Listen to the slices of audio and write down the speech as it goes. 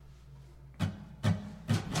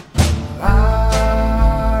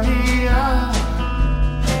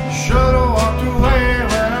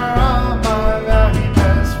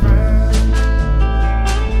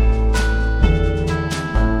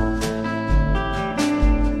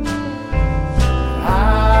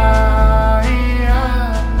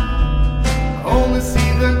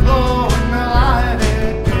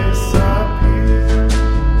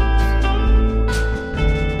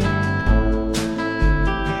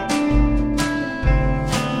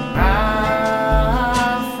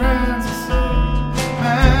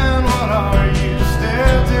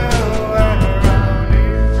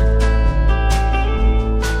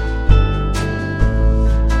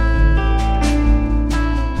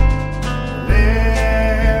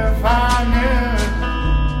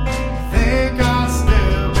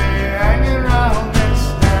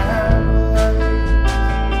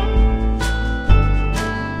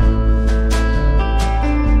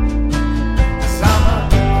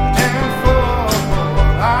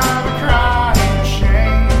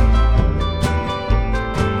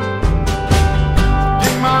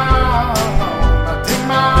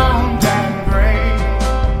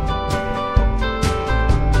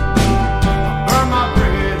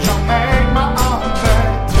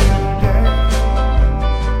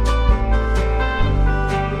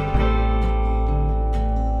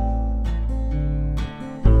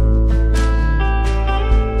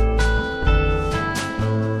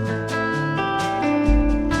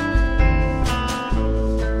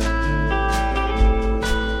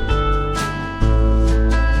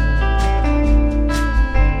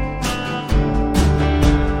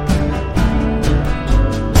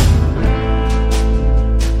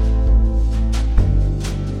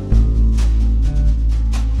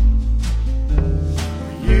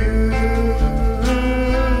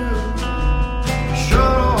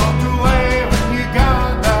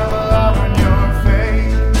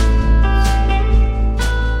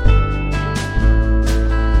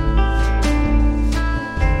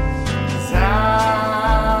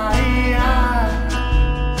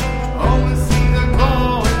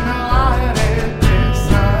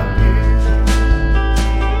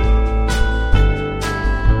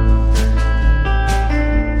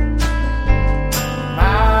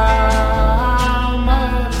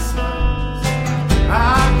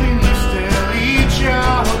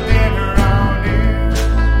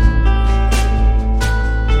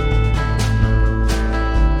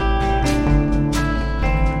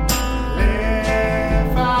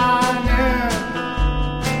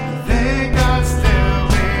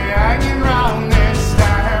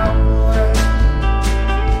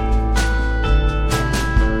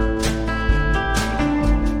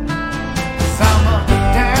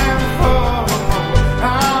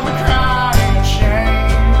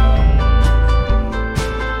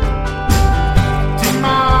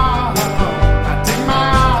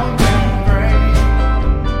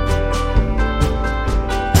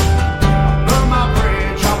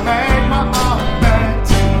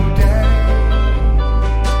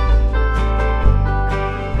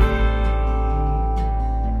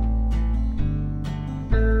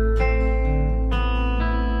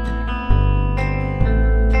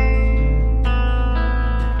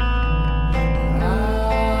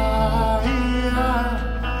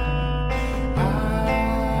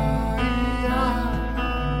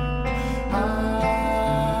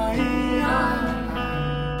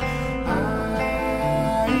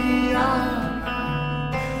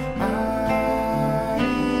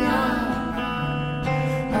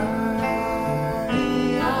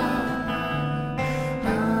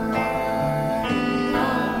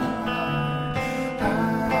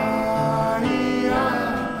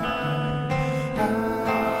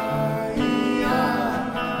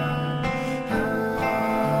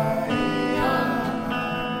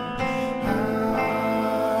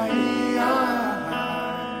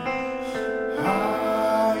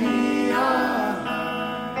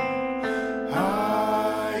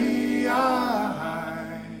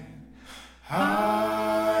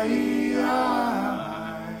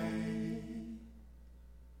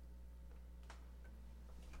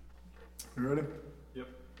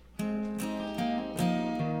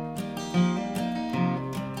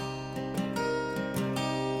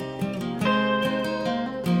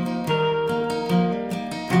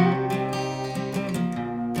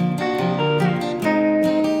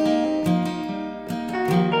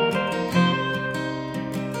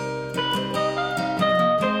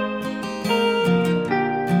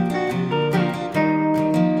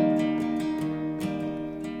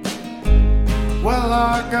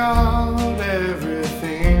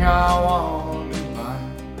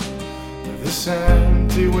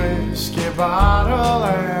whiskey bottle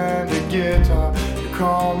and a guitar to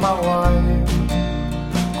call my wife.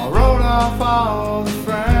 I wrote off all the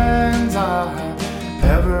friends I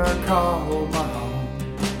ever called my home,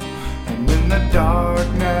 and in the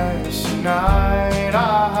darkness at night I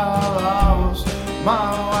lost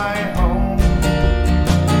my way home.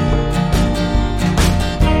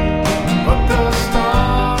 But the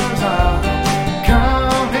stars are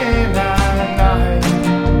counting at night,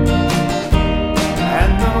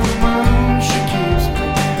 and the moon, she keeps me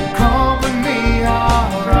company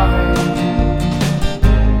alright.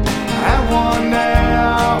 And one day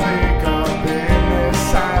I'll wake up in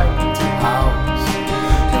this empty house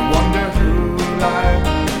and wonder who lied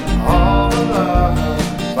all the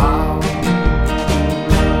love about.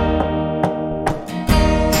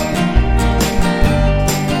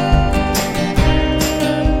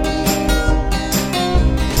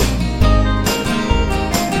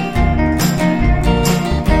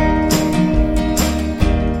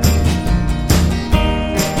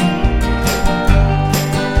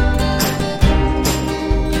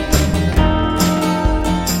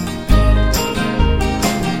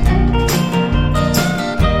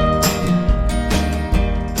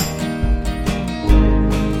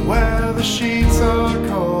 Where the sheets are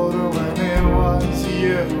colder when it was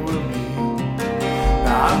you and me.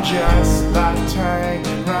 Now I'm just left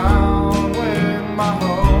hanging round with my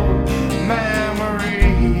old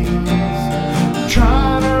memories,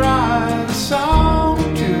 trying to write a song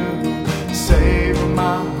to save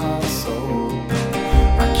my soul.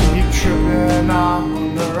 I keep tripping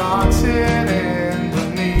on the rocks hidden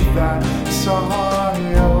beneath that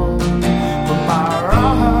soil, but my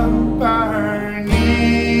rubber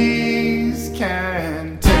knees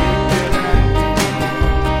can't take it anymore.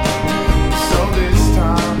 So this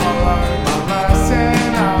time I learned my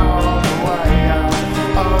lesson on the way out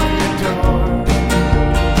of your door.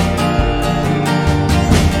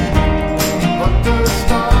 But the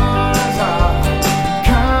stars are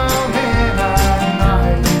counting at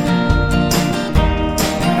night,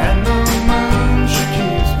 and the moon, she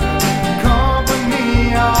keeps me company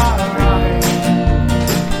alright.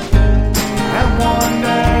 And one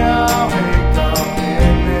day I'll wake up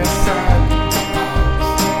in this empty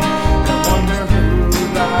house and wonder who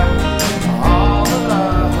lied all the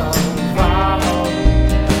love out.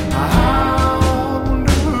 I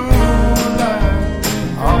wonder who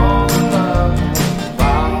lied all the love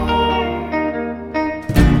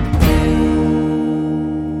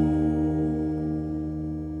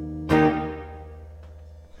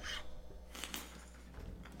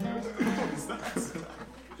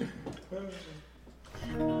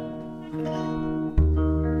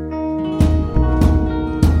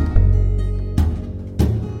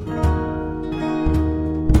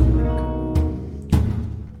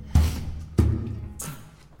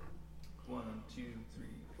One, two,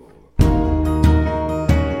 three, four.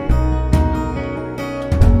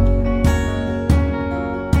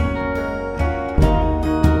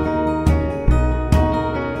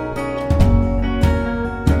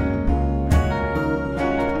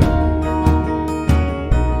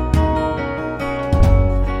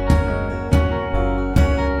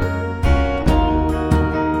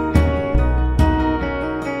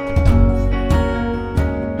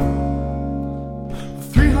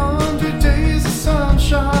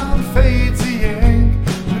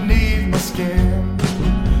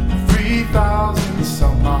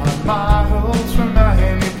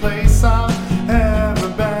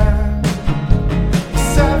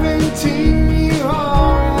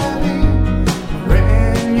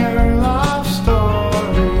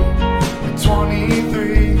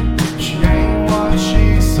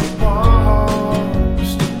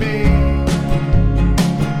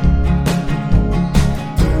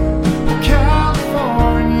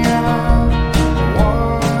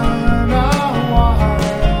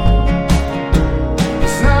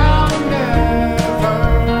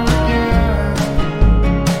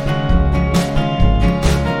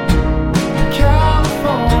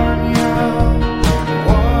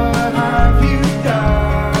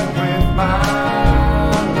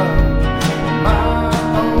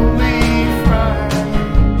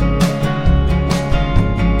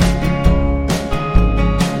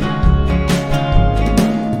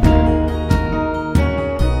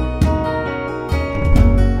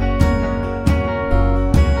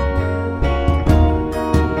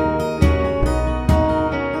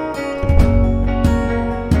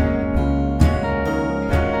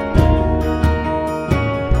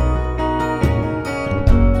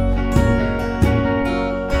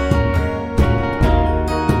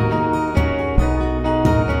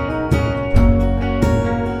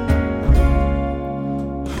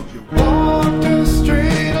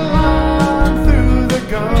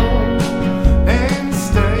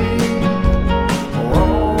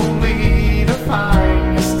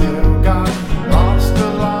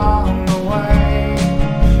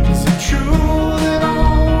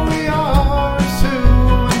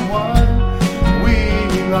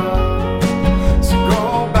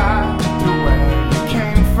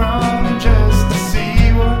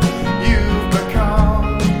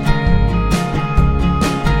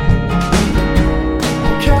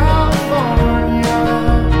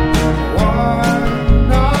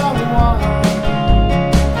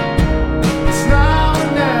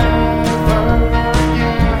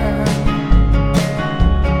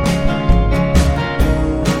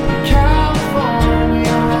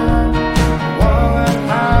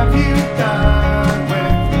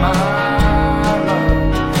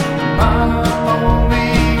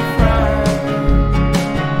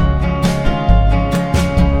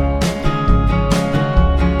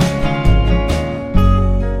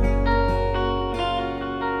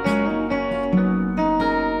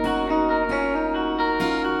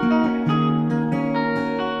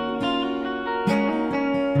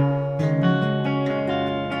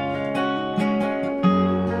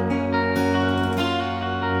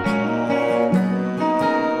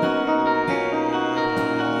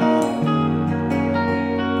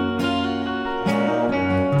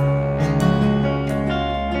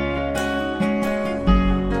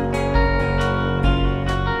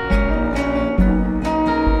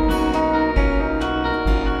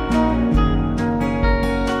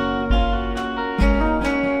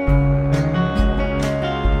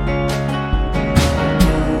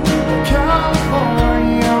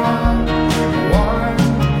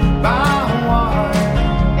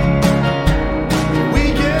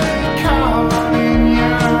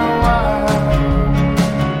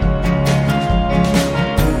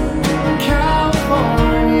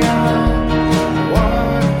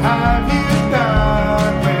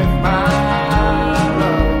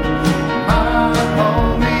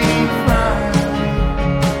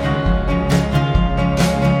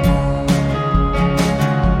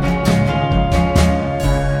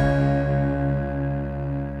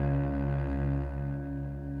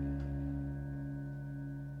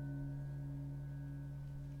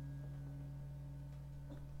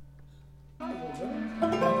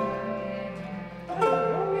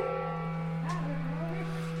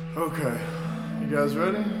 Okay, you guys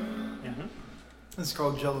ready? Mm-hmm. It's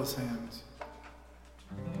called Jealous Hands.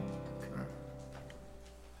 Okay.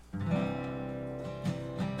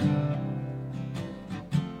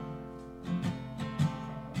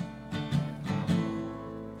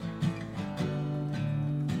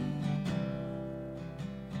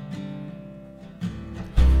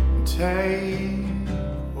 Take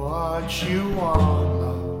what you want,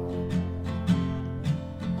 love,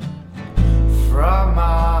 from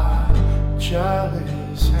my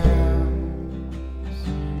jealous hands.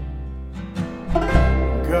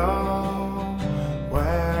 Go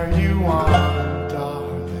where you want,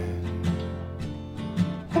 darling.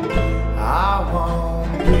 I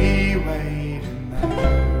won't be waiting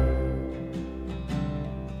there.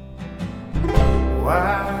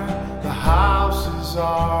 Where the houses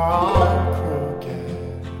are all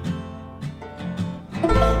crooked,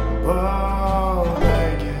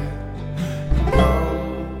 bow-legged, low.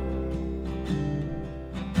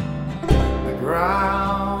 The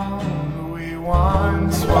ground we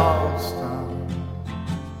once waltzed on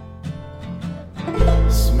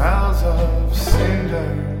smells of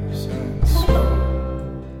cinders and smoke.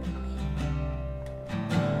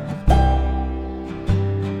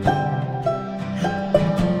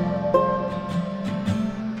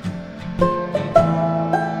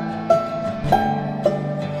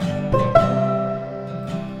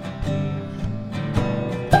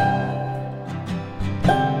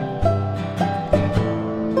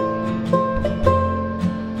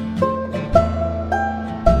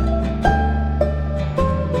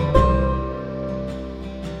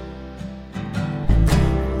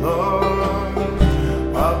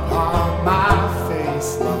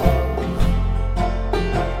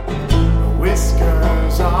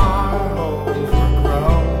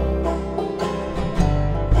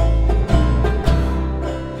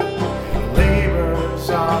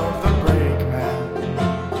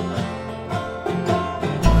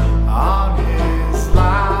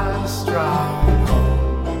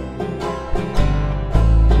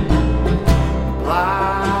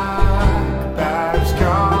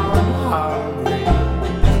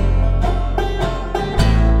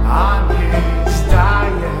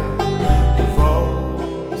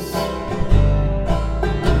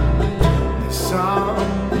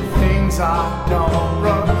 I don't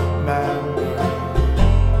remember.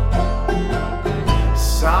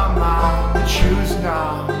 Some I choose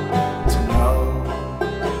not to know.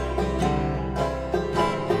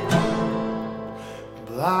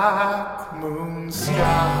 Black moon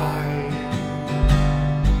sky,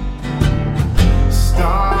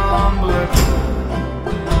 stumbling through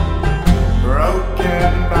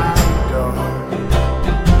broken back door.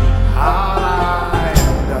 How I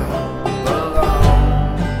end up alone.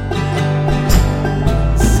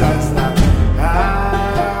 Says that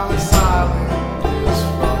Ellis Island is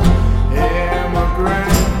for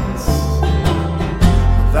immigrants.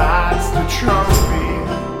 That's the trophy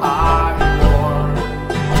I wore.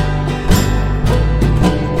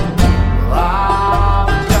 Well,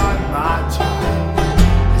 I've done my time.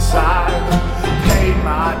 Yes, I've paid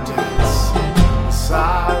my debts. Yes,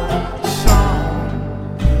 I've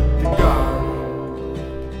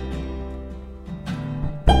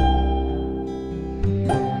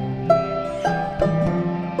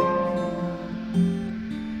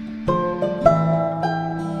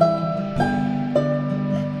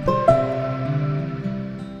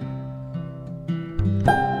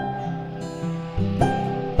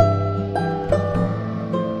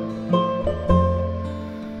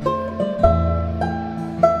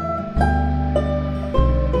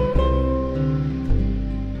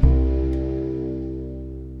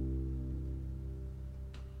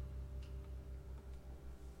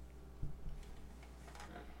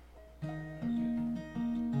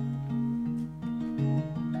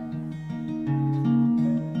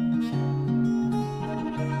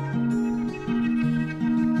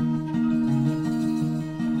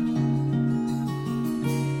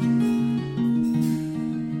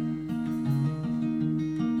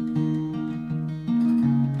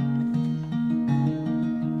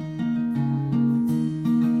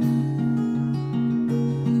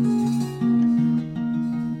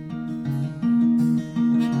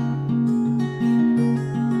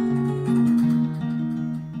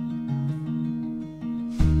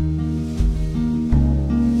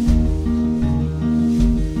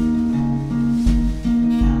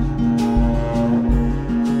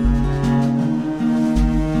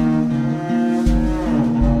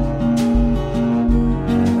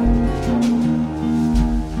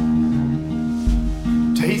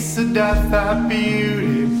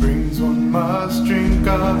must drink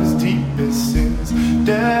of his deepest sins.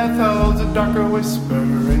 Death holds a darker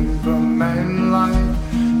whispering for men like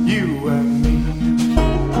you and me.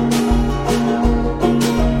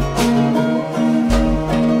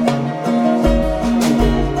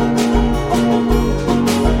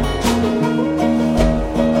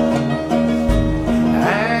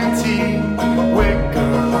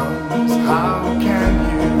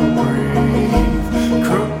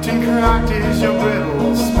 Is your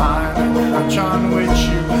brittle spine a crutch on which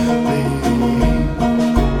you lean?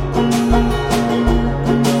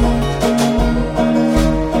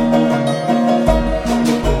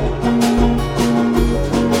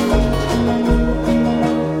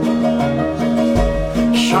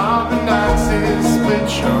 Sharpened axes split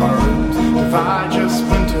your ribs, divide your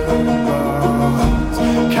splintered bones.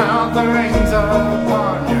 Count the rings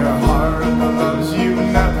upon your heart and the loves you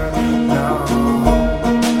never know.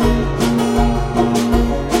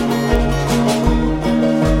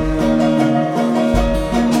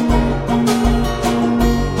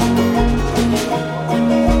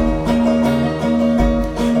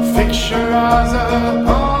 Fix your eyes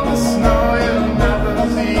upon the snow, you'll never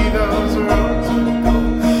see those roads of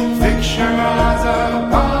gold. Fix your eyes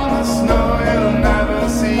upon the snow, you'll never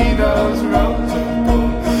see those roads of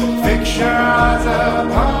gold. Fix your eyes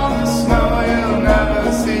upon the snow, you'll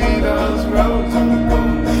never see those roads of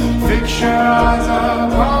gold. Fix your eyes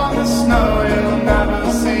upon the snow, you'll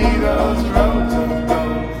never see those roads of gold.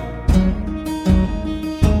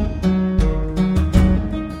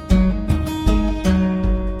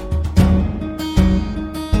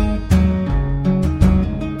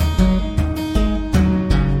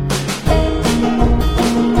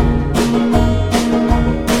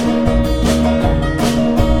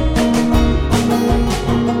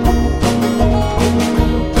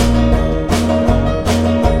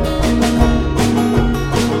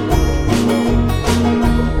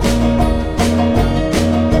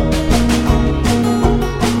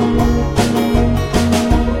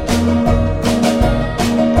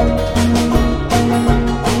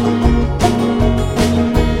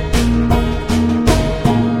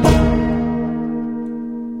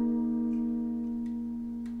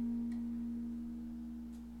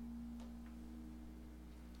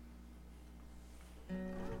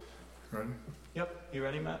 Ready? Yep. You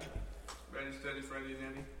ready, Matt? Ready, steady, Freddy,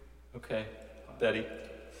 Dandy. Okay. Steady.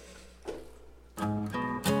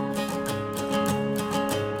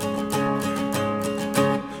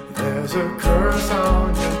 There's a curse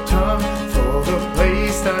on your tongue for the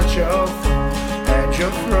place that you're from, and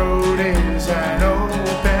your throat is an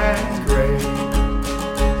open grave.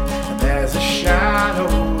 And there's a shadow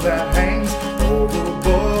that hangs over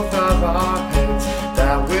both of our heads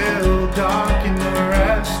that will darken the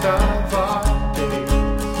rest of our days.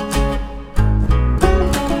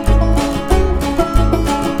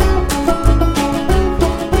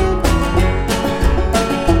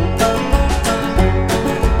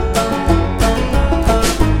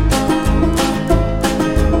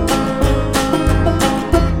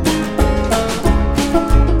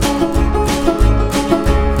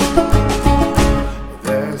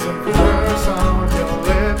 There's a curse on your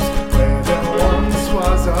lips where there once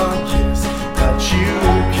was a kiss that you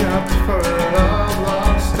kept for love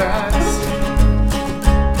lost at sea.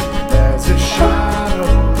 There's a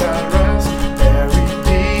shadow that rests buried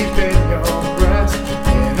deep in your breast,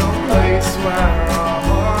 in a place where our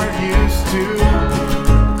heart used to be.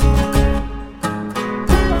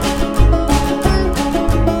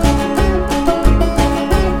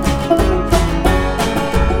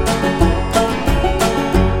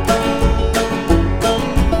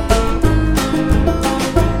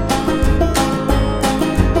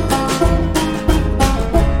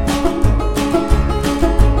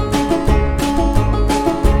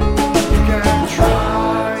 You can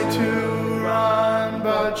try to run,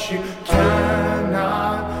 but you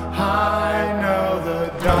cannot hide. No, the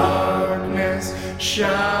darkness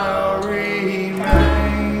shall remain,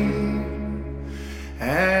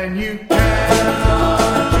 and you cannot